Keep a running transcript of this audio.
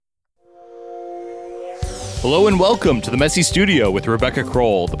Hello and welcome to The Messy Studio with Rebecca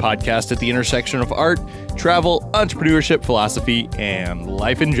Kroll, the podcast at the intersection of art, travel, entrepreneurship, philosophy, and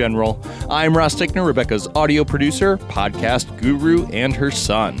life in general. I'm Ross Tickner, Rebecca's audio producer, podcast guru, and her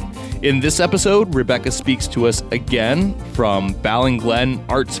son. In this episode, Rebecca speaks to us again from Ballinglen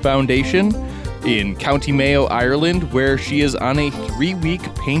Arts Foundation in County Mayo, Ireland, where she is on a 3-week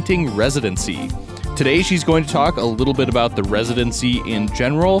painting residency. Today, she's going to talk a little bit about the residency in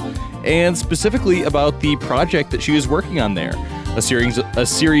general, and specifically about the project that she was working on there, a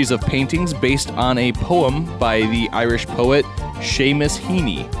series of paintings based on a poem by the Irish poet Seamus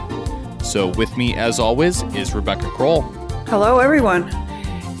Heaney. So with me, as always, is Rebecca Kroll. Hello, everyone.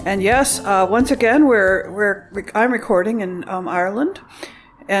 And yes, once again, I'm recording in Ireland.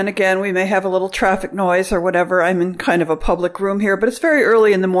 And again, we may have a little traffic noise or whatever. I'm in kind of a public room here, but it's very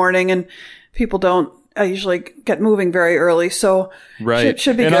early in the morning and people don't usually get moving very early, so right.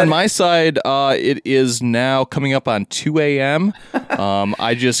 should be and good. On my side, it is now coming up on 2 a.m.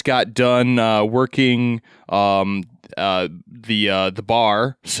 I just got done working the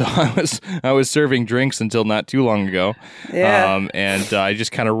bar, so I was serving drinks until not too long ago. Yeah. And I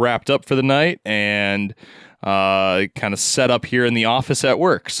just kind of wrapped up for the night and kind of set up here in the office at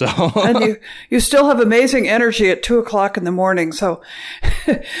work. So and you still have amazing energy at 2:00 in the morning. So,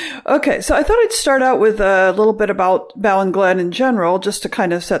 okay. So I thought I'd start out with a little bit about Ballinglen in general, just to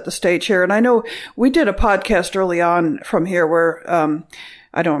kind of set the stage here. And I know we did a podcast early on from here where,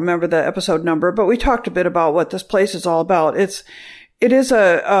 I don't remember the episode number, but we talked a bit about what this place is all about. It is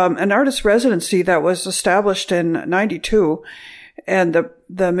an artist residency that was established in 92. And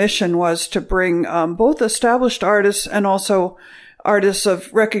the mission was to bring both established artists and also artists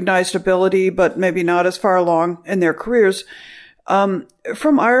of recognized ability, but maybe not as far along in their careers,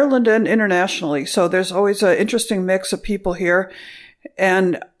 from Ireland and internationally. So there's always an interesting mix of people here.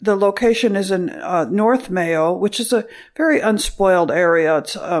 And the location is in North Mayo, which is a very unspoiled area.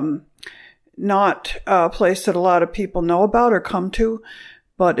 It's not a place that a lot of people know about or come to,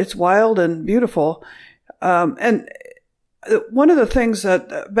 but it's wild and beautiful. And one of the things that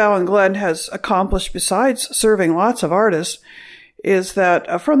Ballinglen has accomplished besides serving lots of artists is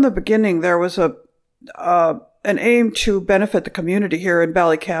that from the beginning there was an aim to benefit the community here in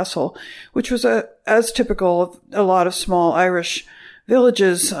Ballycastle, which was as typical of a lot of small Irish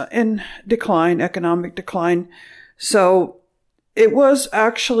villages in decline, economic decline. So it was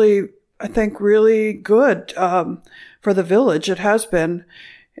actually, I think, really good for the village. It has been.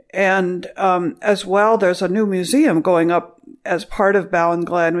 And as well, there's a new museum going up as part of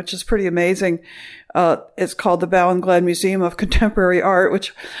Ballinglen, which is pretty amazing. It's called the Ballinglen Museum of Contemporary Art,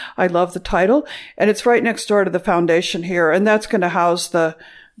 which I love the title. And it's right next door to the foundation here. And that's going to house the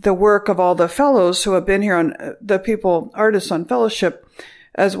work of all the fellows who have been here, on artists on fellowship,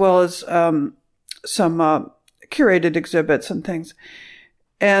 as well as some curated exhibits and things.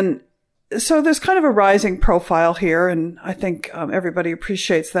 And so there's kind of a rising profile here, and I think everybody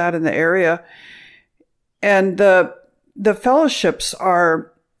appreciates that in the area. And the fellowships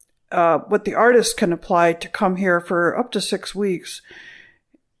are what the artists can apply to come here for up to 6 weeks.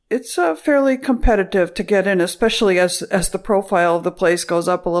 It's fairly competitive to get in, especially as the profile of the place goes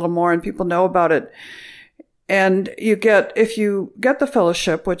up a little more and people know about it. And if you get the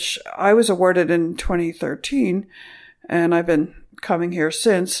fellowship, which I was awarded in 2013, and I've been coming here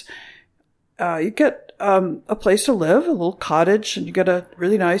since, you get a place to live, a little cottage, and you get a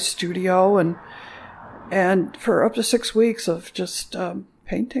really nice studio, and for up to 6 weeks of just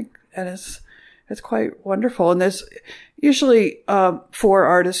painting, and it's quite wonderful. And there's usually 4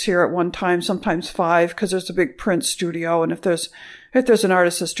 artists here at one time, sometimes 5, because there's a big print studio, and if there's an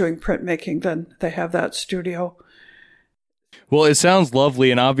artist that's doing printmaking, then they have that studio. Well, it sounds lovely,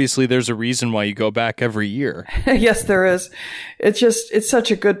 and obviously there's a reason why you go back every year. Yes, there is. It's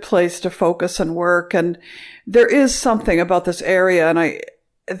such a good place to focus and work, and there is something about this area,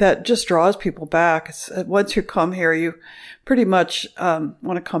 that just draws people back. Once you come here, you pretty much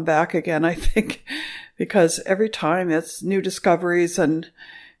want to come back again, I think, because every time it's new discoveries and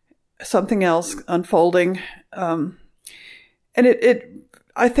something else unfolding. And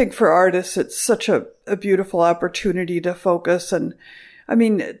I think for artists, it's such a beautiful opportunity to focus. And I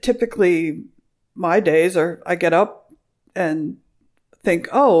mean, typically my days are, I get up and think,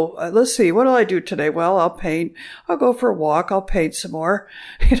 let's see, what do I do today? Well, I'll paint. I'll go for a walk. I'll paint some more.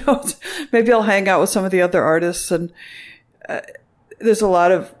 Maybe I'll hang out with some of the other artists. And there's a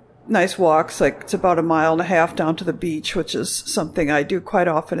lot of nice walks. Like it's about 1.5 miles down to the beach, which is something I do quite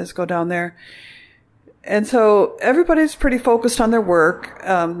often, is go down there. And so everybody's pretty focused on their work.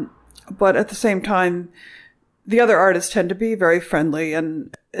 But at the same time, the other artists tend to be very friendly,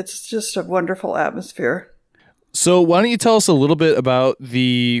 and it's just a wonderful atmosphere. So why don't you tell us a little bit about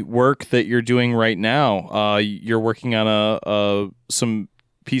the work that you're doing right now? You're working on some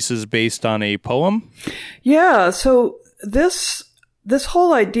pieces based on a poem? Yeah, so this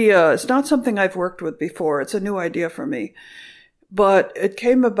whole idea is not something I've worked with before. It's a new idea for me. But it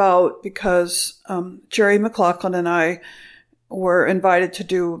came about because Jerry McLaughlin and I were invited to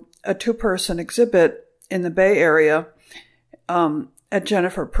do a 2-person exhibit in the Bay Area at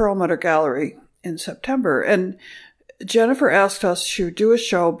Jennifer Perlmutter Gallery in September. And Jennifer asked us to do a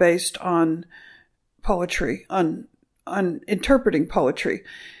show based on poetry, on interpreting poetry.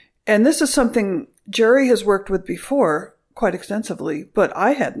 And this is something Jerry has worked with before quite extensively, but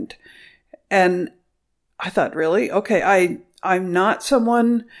I hadn't. And I thought, really? Okay, I'm not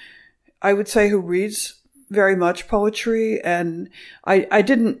someone, I would say, who reads very much poetry. And I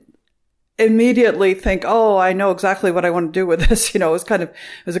didn't immediately think, oh, I know exactly what I want to do with this. It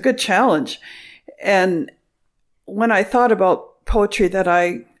was a good challenge. And when I thought about poetry that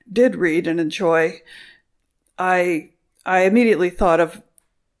I did read and enjoy, I immediately thought of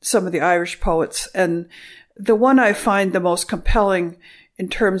some of the Irish poets. And the one I find the most compelling in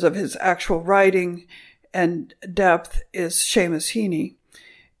terms of his actual writing and depth is Seamus Heaney.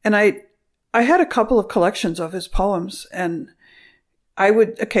 And I had a couple of collections of his poems, and I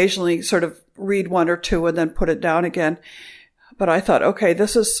would occasionally sort of read one or two and then put it down again. But I thought, okay,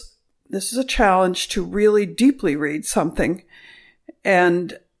 this is a challenge to really deeply read something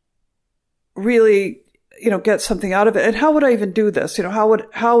and really, get something out of it. And how would I even do this?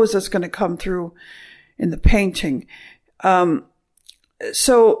 How is this going to come through in the painting?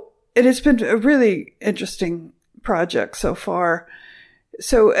 So it has been a really interesting project so far.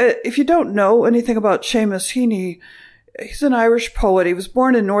 So if you don't know anything about Seamus Heaney, he's an Irish poet. He was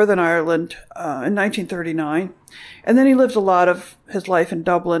born in Northern Ireland in 1939. And then he lived a lot of his life in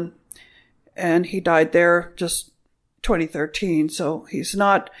Dublin. And he died there just 2013. So he's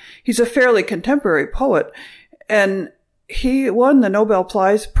a fairly contemporary poet. And he won the Nobel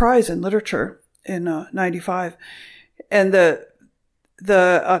Prize in Literature in 95. And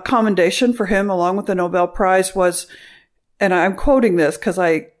the commendation for him, along with the Nobel Prize, was, and I'm quoting this because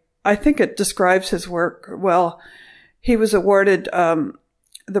I think it describes his work well. He was awarded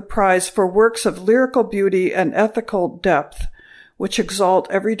the prize for works of lyrical beauty and ethical depth, which exalt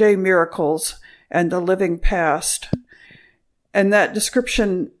everyday miracles and the living past. And that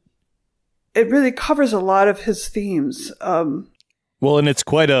description, it really covers a lot of his themes. Well, and it's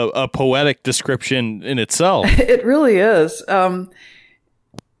quite a poetic description in itself. It really is.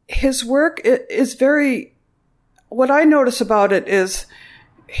 His work is very, what I notice about it is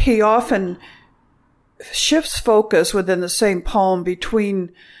he often shifts focus within the same poem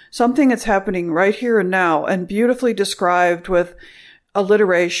between something that's happening right here and now and beautifully described with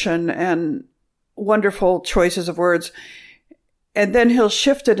alliteration and wonderful choices of words. And then he'll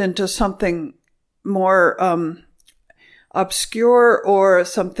shift it into something more obscure or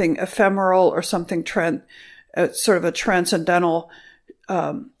something ephemeral or something sort of a transcendental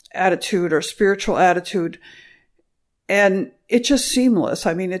attitude or spiritual attitude. And it's just seamless.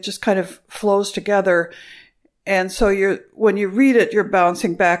 I mean, it just kind of flows together. And so when you read it, you're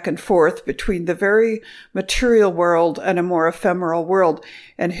bouncing back and forth between the very material world and a more ephemeral world.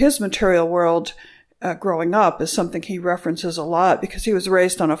 And his material world, growing up, is something he references a lot because he was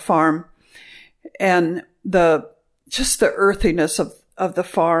raised on a farm. And just the earthiness of the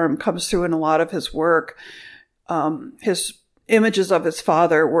farm comes through in a lot of his work. His images of his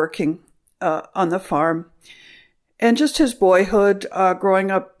father working on the farm. And just his boyhood,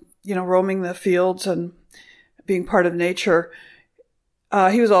 growing up, roaming the fields and being part of nature.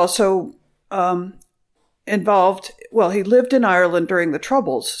 He was also involved, he lived in Ireland during the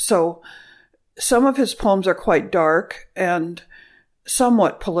Troubles. So some of his poems are quite dark and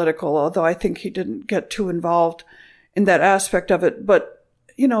somewhat political, although I think he didn't get too involved in that aspect of it. But,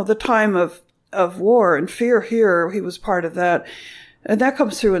 the time of war and fear here, he was part of that. And that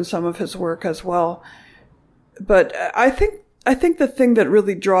comes through in some of his work as well. But I think the thing that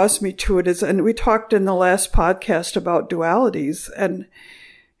really draws me to it is, and we talked in the last podcast about dualities, and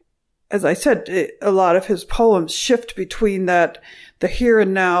as I said, a lot of his poems shift between the here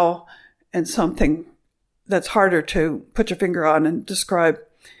and now and something that's harder to put your finger on and describe.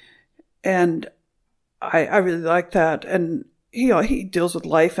 And I really like that. And he deals with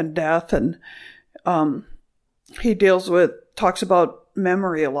life and death, and he talks about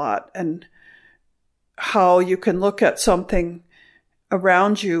memory a lot and how you can look at something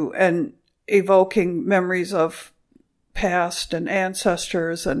around you and evoking memories of past and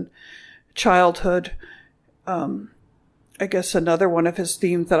ancestors and childhood. And I guess another one of his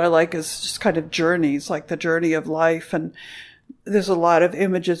themes that I like is just kind of journeys, like the journey of life. And there's a lot of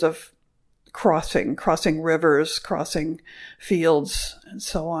images of crossing rivers, crossing fields, and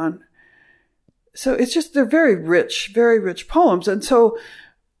so on. So it's just, they're very rich poems. And so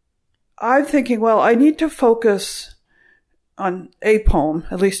I'm thinking, well, I need to focus on a poem,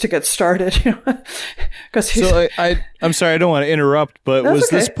 at least to get started, because So I'm sorry, I don't want to interrupt, but was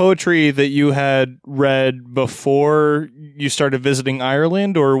okay. this poetry that you had read before you started visiting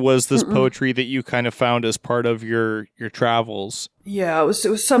Ireland, or was this poetry that you kind of found as part of your travels? Yeah, it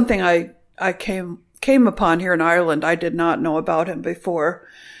was something I came upon here in Ireland. I did not know about him before.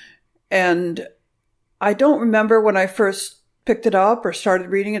 And I don't remember when I first picked it up or started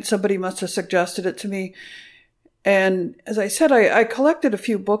reading it. Somebody must have suggested it to me. And as I said, I collected a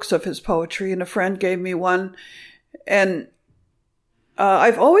few books of his poetry, and a friend gave me one. And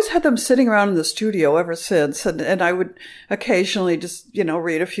I've always had them sitting around in the studio ever since. And I would occasionally just,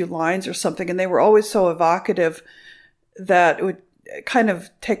 read a few lines or something. And they were always so evocative that it would kind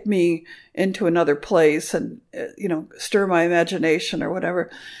of take me into another place and, stir my imagination or whatever.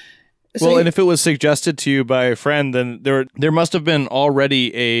 So and if it was suggested to you by a friend, then there must have been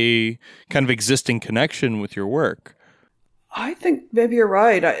already a kind of existing connection with your work. I think maybe you're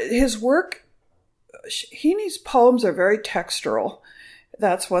right. His work, Heaney's poems are very textural.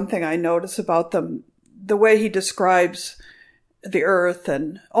 That's one thing I notice about them. The way he describes the earth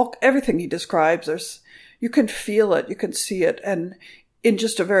and everything he describes, you can feel it, you can see it, and in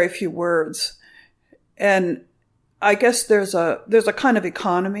just a very few words. And I guess there's a kind of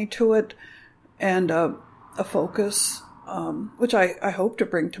economy to it and a focus, which I hope to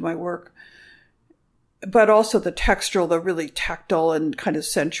bring to my work. But also the textural, the really tactile and kind of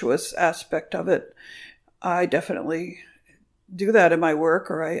sensuous aspect of it. I definitely do that in my work,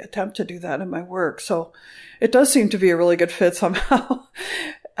 or I attempt to do that in my work. So it does seem to be a really good fit somehow.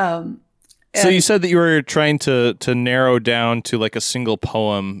 So you said that you were trying to narrow down to like a single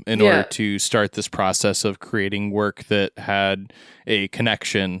poem in order to start this process of creating work that had a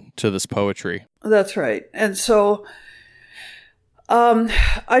connection to this poetry. That's right. And so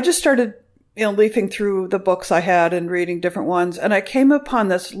I just started, leafing through the books I had and reading different ones. And I came upon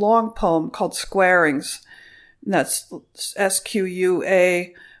this long poem called Squarings. And that's Squarings,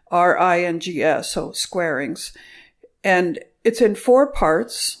 so Squarings. And it's in 4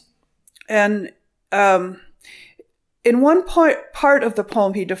 parts. And in one part of the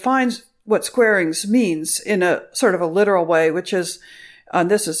poem, he defines what squarings means in a sort of a literal way, which is,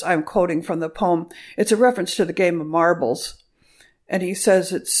 I'm quoting from the poem, it's a reference to the game of marbles. And he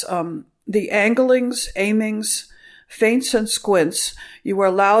says it's the anglings, aimings, feints, and squints you were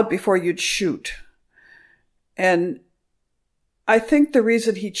allowed before you'd shoot. And I think the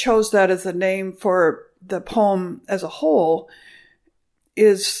reason he chose that as the name for the poem as a whole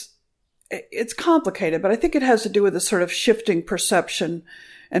is, it's complicated, but I think it has to do with the sort of shifting perception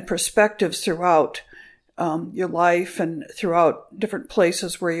and perspectives throughout your life and throughout different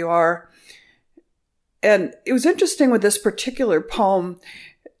places where you are. And it was interesting with this particular poem.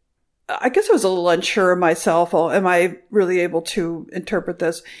 I guess I was a little unsure of myself. Am I really able to interpret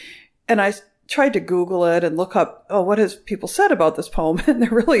this? And I tried to Google it and look up, what has people said about this poem? And there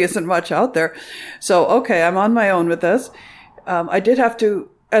really isn't much out there. So, okay, I'm on my own with this. I did have to,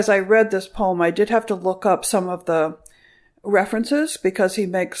 as I read this poem, I did have to look up some of the references because he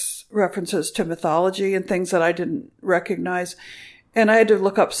makes references to mythology and things that I didn't recognize. And I had to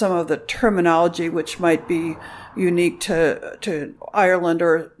look up some of the terminology which might be unique to Ireland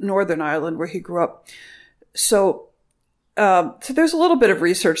or Northern Ireland where he grew up. So there's a little bit of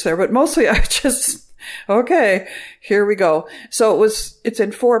research there, but mostly I just, okay, here we go. So it's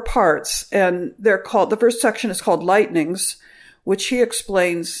in 4 parts, and the first section is called Lightnings, which he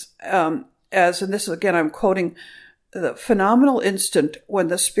explains as, and this is again, I'm quoting, the phenomenal instant when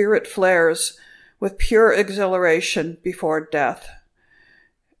the spirit flares with pure exhilaration before death.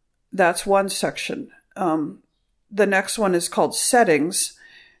 That's one section. The next one is called Settings,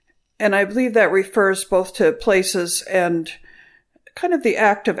 and I believe that refers both to places and kind of the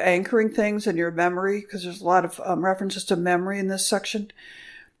act of anchoring things in your memory, because there's a lot of references to memory in this section.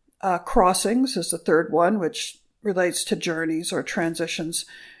 Crossings is the third one, which relates to journeys or transitions.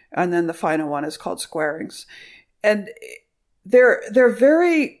 And then the final one is called Squarings. And they're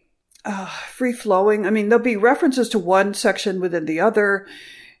very free-flowing. I mean, there'll be references to one section within the other.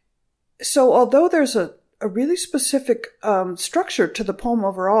 So although there's a really specific structure to the poem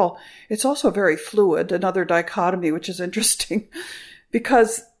overall, it's also very fluid, another dichotomy, which is interesting,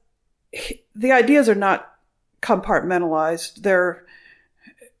 because the ideas are not compartmentalized.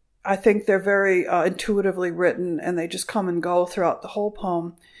 I think they're very intuitively written, and they just come and go throughout the whole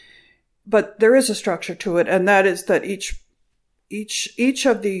poem. But there is a structure to it, and that is that each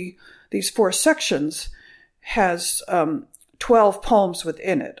of these 4 sections has 12 poems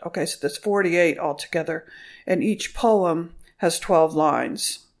within it. Okay, so there's 48 altogether, and each poem has 12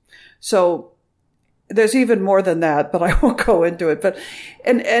 lines. So there's even more than that, but I won't go into it. But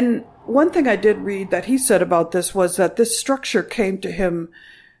and one thing I did read that he said about this was that this structure came to him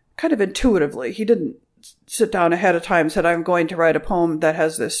kind of intuitively. He didn't sit down ahead of time and said, I'm going to write a poem that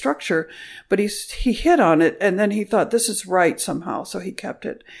has this structure, but he hit on it, and then he thought, this is right somehow, so he kept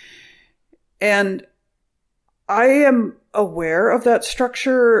it. And I am aware of that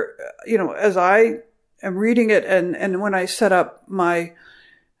structure, as I am reading it, and when I set up my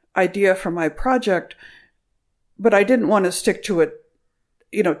idea for my project, but I didn't want to stick to it,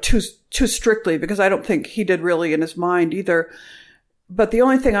 too strictly, because I don't think he did really in his mind either. But the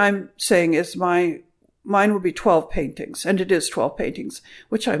only thing I'm saying is mine would be 12 paintings, and it is 12 paintings,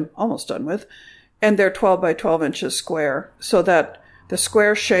 which I'm almost done with. And they're 12 by 12 inches square, so that the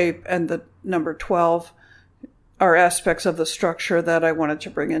square shape and the number 12 are aspects of the structure that I wanted to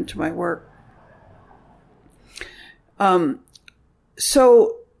bring into my work.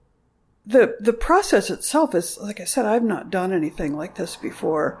 So the process itself is, like I said, I've not done anything like this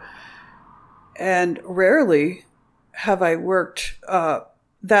before. And rarely have I worked that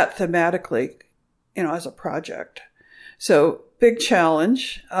thematically, as a project. So big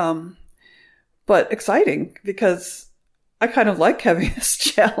challenge, but exciting, because I kind of like having this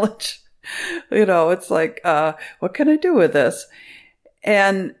challenge. It's like, what can I do with this?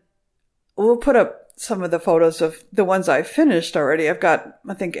 And we'll put up some of the photos of the ones I've finished already. I've got,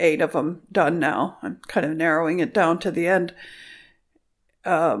 I think, 8 of them done now. I'm kind of narrowing it down to the end.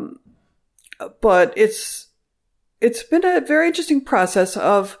 But it's been a very interesting process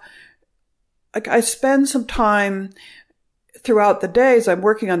of, like, I spend some time throughout the days I'm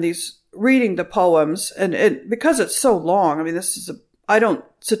working on these, reading the poems, and because it's so long, I mean, I don't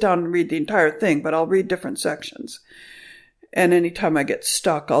sit down and read the entire thing, but I'll read different sections. And anytime I get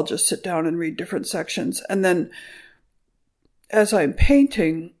stuck, I'll just sit down and read different sections. And then as I'm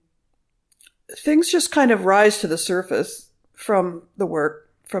painting, things just kind of rise to the surface from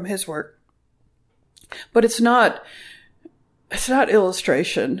his work. But it's not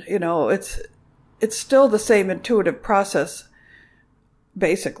illustration, it's still the same intuitive process,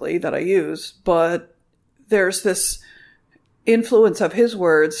 basically, that I use, but there's this influence of his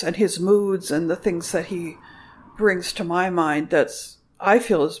words and his moods and the things that he brings to my mind I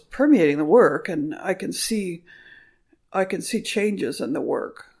feel is permeating the work, and I can see changes in the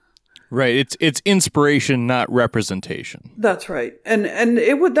work. Right. It's inspiration, not representation. That's right. And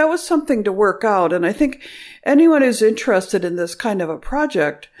that was something to work out. And I think anyone who's interested in this kind of a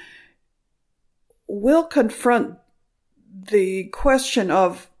project will confront the question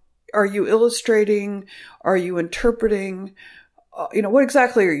of, are you illustrating? Are you interpreting? What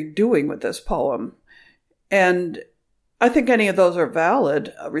exactly are you doing with this poem? And I think any of those are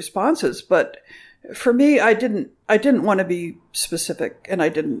valid responses. But for me, I didn't want to be specific, and I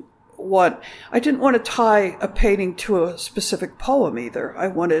didn't want to tie a painting to a specific poem either. I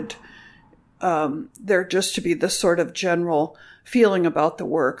wanted there just to be this sort of general feeling about the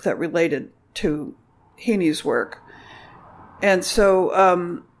work that related to Heaney's work. And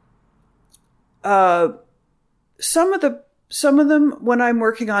so some of them, when I'm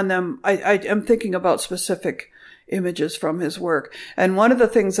working on them, I am thinking about specific images from his work. And one of the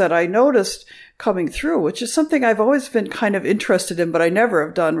things that I noticed coming through, which is something I've always been kind of interested in, but I never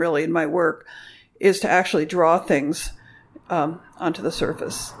have done really in my work, is to actually draw things onto the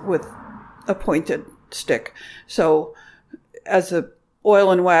surface with a pointed stick. So as the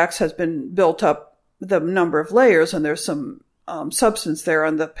oil and wax has been built up the number of layers, and there's some substance there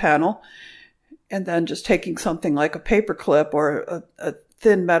on the panel, and then just taking something like a paper clip or a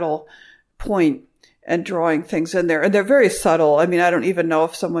thin metal point and drawing things in there. And they're very subtle. I mean, I don't even know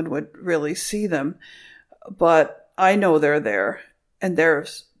if someone would really see them, but I know they're there. And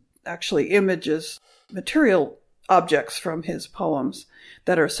there's actually images, material objects from his poems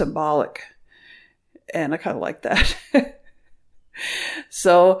that are symbolic. And I kind of like that.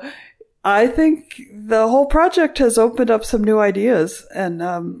 So I think the whole project has opened up some new ideas. And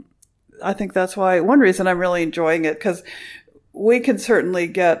I think that's one reason I'm really enjoying it, because we can certainly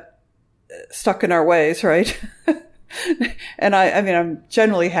get stuck in our ways, right? And I mean, I'm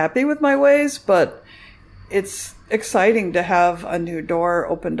generally happy with my ways, but it's exciting to have a new door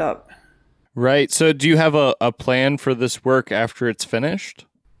opened up. Right. So do you have a plan for this work after it's finished?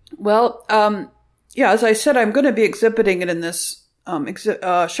 Well, yeah, as I said, I'm going to be exhibiting it in this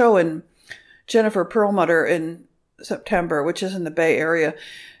show in Jennifer Perlmutter in September, which is in the Bay Area.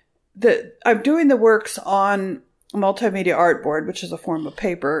 I'm doing the works on a multimedia artboard, which is a form of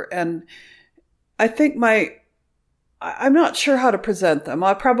paper, and I think I'm not sure how to present them.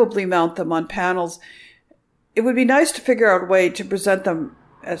 I'll probably mount them on panels. It would be nice to figure out a way to present them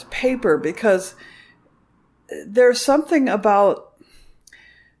as paper, because there's something about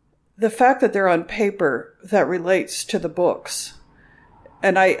the fact that they're on paper that relates to the books.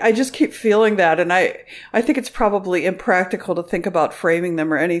 And I just keep feeling that. And I think it's probably impractical to think about framing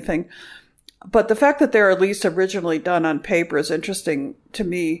them or anything. But the fact that they're at least originally done on paper is interesting to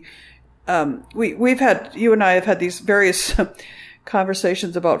me. You and I have had these various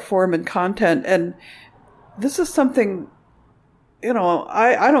conversations about form and content. And this is something,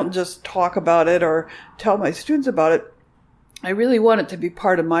 I don't just talk about it or tell my students about it. I really want it to be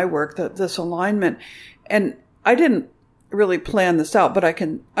part of my work, this alignment. And I didn't really plan this out, but I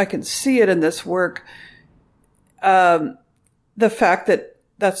can see it in this work. The fact that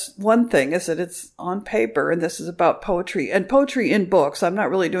that's one thing, is that it's on paper, and this is about poetry and poetry in books. I'm not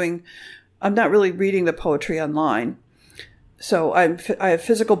really reading the poetry online. So I have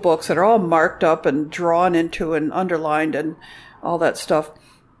physical books that are all marked up and drawn into and underlined and all that stuff.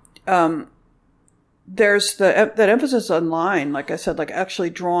 There's that emphasis on line, like I said, like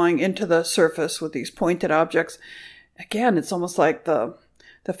actually drawing into the surface with these pointed objects. Again, it's almost like the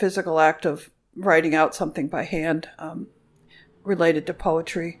physical act of writing out something by hand, related to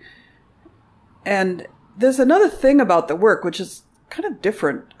poetry. And there's another thing about the work, which is kind of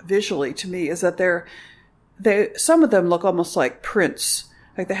different visually to me, is that some of them look almost like prints.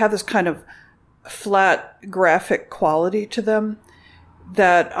 Like they have this kind of flat graphic quality to them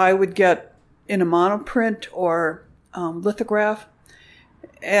that I would get in a monoprint or lithograph.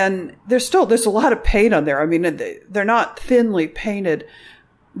 And there's a lot of paint on there. I mean, they're not thinly painted,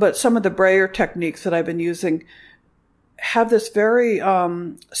 but some of the brayer techniques that I've been using have this very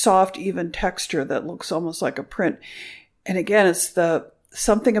soft, even texture that looks almost like a print. And again, it's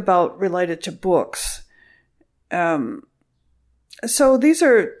something about related to books. So these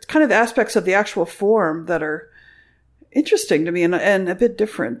are kind of aspects of the actual form that are interesting to me and a bit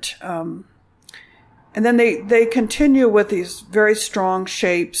different. And then they continue with these very strong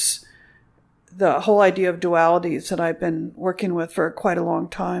shapes, the whole idea of dualities that I've been working with for quite a long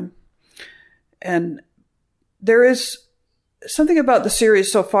time. And there is something about the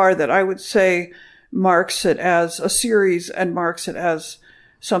series so far that I would say marks it as a series and marks it as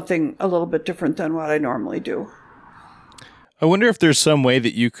something a little bit different than what I normally do. I wonder if there's some way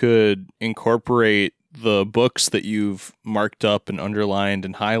that you could incorporate the books that you've marked up and underlined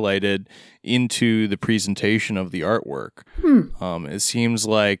and highlighted into the presentation of the artwork. It seems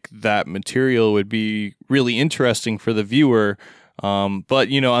like that material would be really interesting for the viewer. But,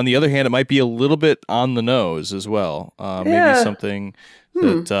 on the other hand, it might be a little bit on the nose as well. Maybe something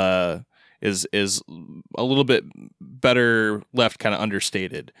that is a little bit better left kind of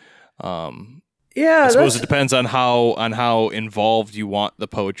understated. I suppose it depends on how involved you want the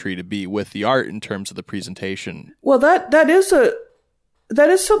poetry to be with the art in terms of the presentation. Well, that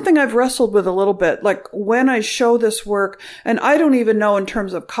is something I've wrestled with a little bit. Like when I show this work, and I don't even know in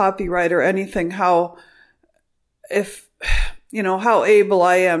terms of copyright or anything how able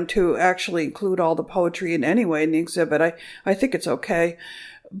I am to actually include all the poetry in any way in the exhibit. I think it's okay.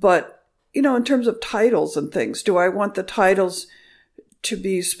 But, in terms of titles and things, do I want the titles to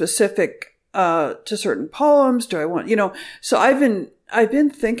be specific to certain poems? Do I want, so I've been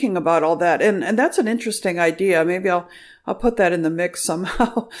thinking about all that, and that's an interesting idea. Maybe I'll put that in the mix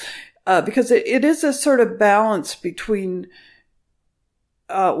somehow, because it is a sort of balance between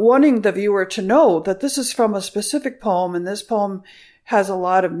wanting the viewer to know that this is from a specific poem and this poem has a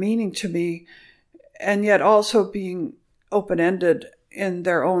lot of meaning to me, and yet also being open-ended in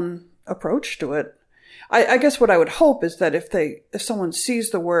their own approach to it. I guess what I would hope is that if someone sees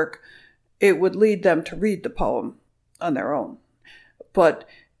the work, it would lead them to read the poem on their own. But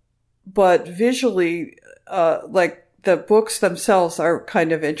visually, like the books themselves are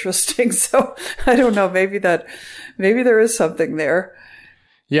kind of interesting. So I don't know, maybe there is something there.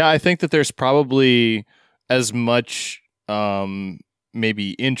 Yeah, I think that there's probably as much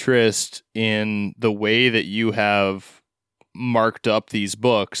maybe interest in the way that you have marked up these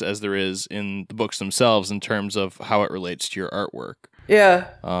books as there is in the books themselves in terms of how it relates to your artwork. Yeah.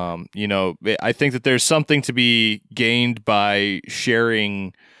 I think that there's something to be gained by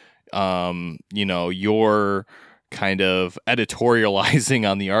sharing, your kind of editorializing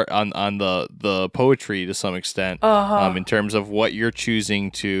on the art, on the poetry to some extent, in terms of what you're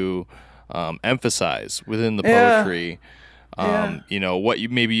choosing to emphasize within the poetry. What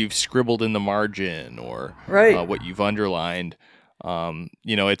maybe you've scribbled in the margin or what you've underlined.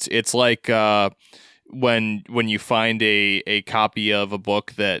 It's like when you find a copy of a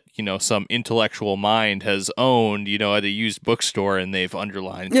book that some intellectual mind has owned, at a used bookstore, and they've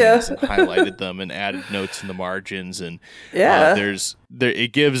underlined things and highlighted them and added notes in the margins, and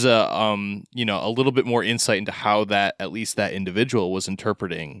it gives a little bit more insight into how that individual was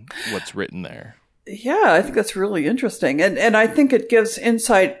interpreting what's written there. Yeah, I think that's really interesting, and I think it gives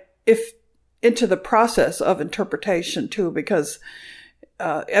insight into the process of interpretation too, because.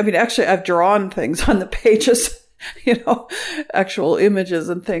 Actually, I've drawn things on the pages, actual images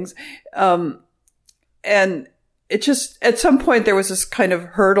and things. And it just, at some point there was this kind of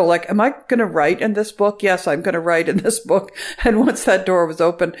hurdle, like, am I going to write in this book? Yes, I'm going to write in this book. And once that door was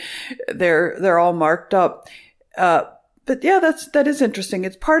open, they're all marked up. But yeah, that is interesting.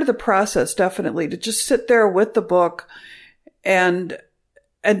 It's part of the process, definitely, to just sit there with the book and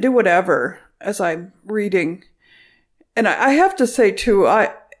do whatever as I'm reading. And I have to say, too,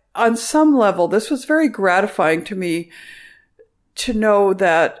 on some level, this was very gratifying to me to know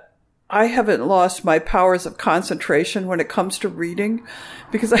that I haven't lost my powers of concentration when it comes to reading,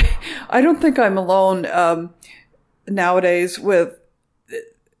 because I don't think I'm alone nowadays with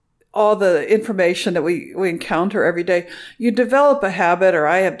all the information that we encounter every day. You develop a habit, or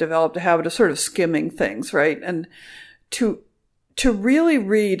I have developed a habit of sort of skimming things, right? And to really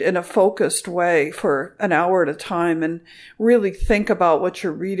read in a focused way for an hour at a time and really think about what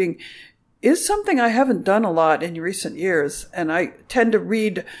you're reading is something I haven't done a lot in recent years. And I tend to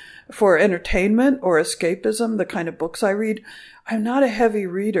read for entertainment or escapism, the kind of books I read. I'm not a heavy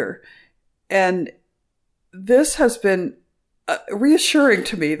reader. And this has been reassuring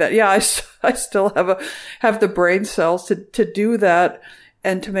to me that, I still have the brain cells to do that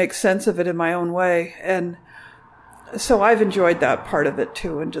and to make sense of it in my own way. And so I've enjoyed that part of it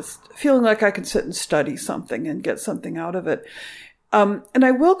too, and just feeling like I can sit and study something and get something out of it. And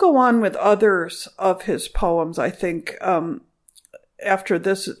I will go on with others of his poems, I think, after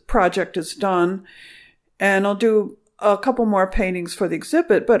this project is done. And I'll do a couple more paintings for the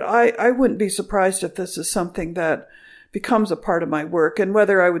exhibit, but I wouldn't be surprised if this is something that becomes a part of my work, and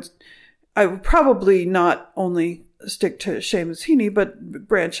whether I would probably not only stick to Seamus Heaney, but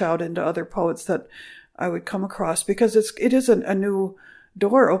branch out into other poets that I would come across, because it is a new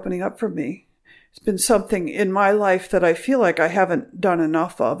door opening up for me. It's been something in my life that I feel like I haven't done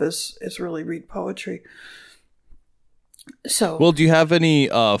enough of is really read poetry. So, well, do you have any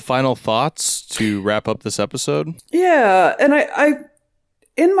final thoughts to wrap up this episode? Yeah, and I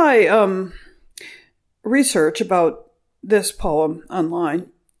in my research about this poem online,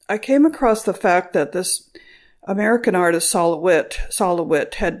 I came across the fact that this American artist Sol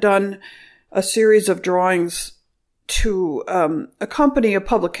LeWitt had done a series of drawings to accompany a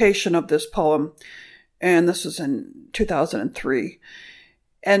publication of this poem, and this was in 2003.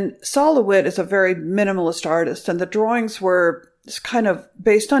 And Sol LeWitt is a very minimalist artist, and the drawings were kind of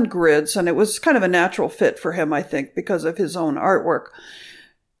based on grids, and it was kind of a natural fit for him, I think, because of his own artwork.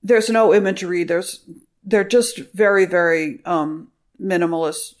 There's no imagery. They're just very, very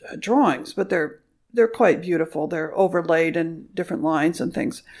minimalist drawings, but they're quite beautiful. They're overlaid in different lines and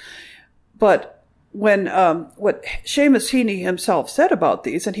things. But when what Seamus Heaney himself said about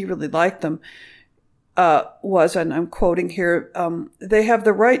these, and he really liked them, was, and I'm quoting here, they have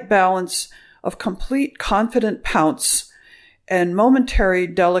the right balance of complete confident pounce and momentary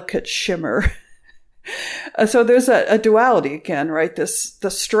delicate shimmer. So there's a duality again, right? The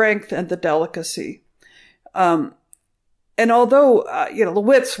strength and the delicacy. And although,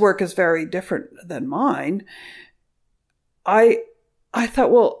 LeWitt's work is very different than mine, I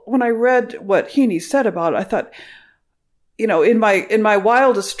thought, well, when I read what Heaney said about it, I thought, in my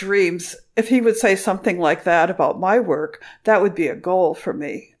wildest dreams, if he would say something like that about my work, that would be a goal for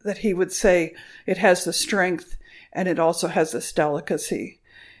me, that he would say it has the strength and it also has this delicacy.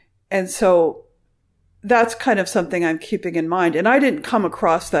 And so that's kind of something I'm keeping in mind. And I didn't come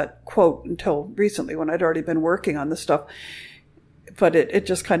across that quote until recently, when I'd already been working on this stuff. But it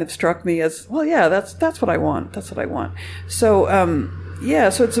just kind of struck me as, well, yeah, that's what I want. That's what I want. So,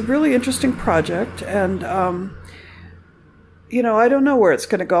 so it's a really interesting project. And, I don't know where it's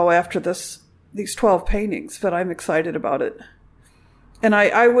going to go after these 12 paintings, but I'm excited about it. And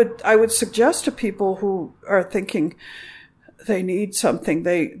I would suggest to people who are thinking they need something,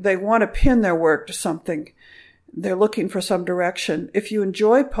 they want to pin their work to something, they're looking for some direction. If you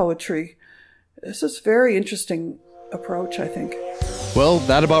enjoy poetry, this is a very interesting approach, I think. Well,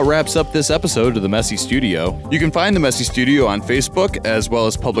 that about wraps up this episode of The Messy Studio. You can find The Messy Studio on Facebook, as well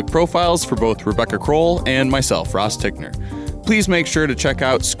as public profiles for both Rebecca Kroll and myself, Ross Tickner. please make sure to check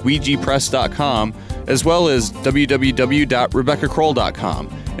out squeegeepress.com as well as www.RebeccaKroll.com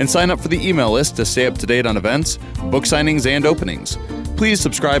and sign up for the email list to stay up to date on events, book signings, and openings. Please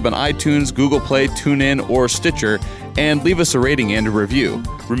subscribe on iTunes, Google Play, TuneIn, or Stitcher, and leave us a rating and a review.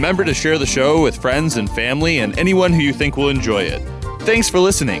 Remember to share the show with friends and family and anyone who you think will enjoy it. Thanks for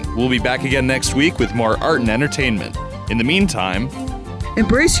listening. We'll be back again next week with more art and entertainment. In the meantime,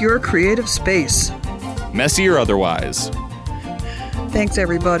 embrace your creative space. Messy or otherwise. Thanks,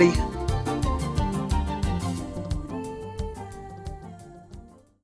 everybody.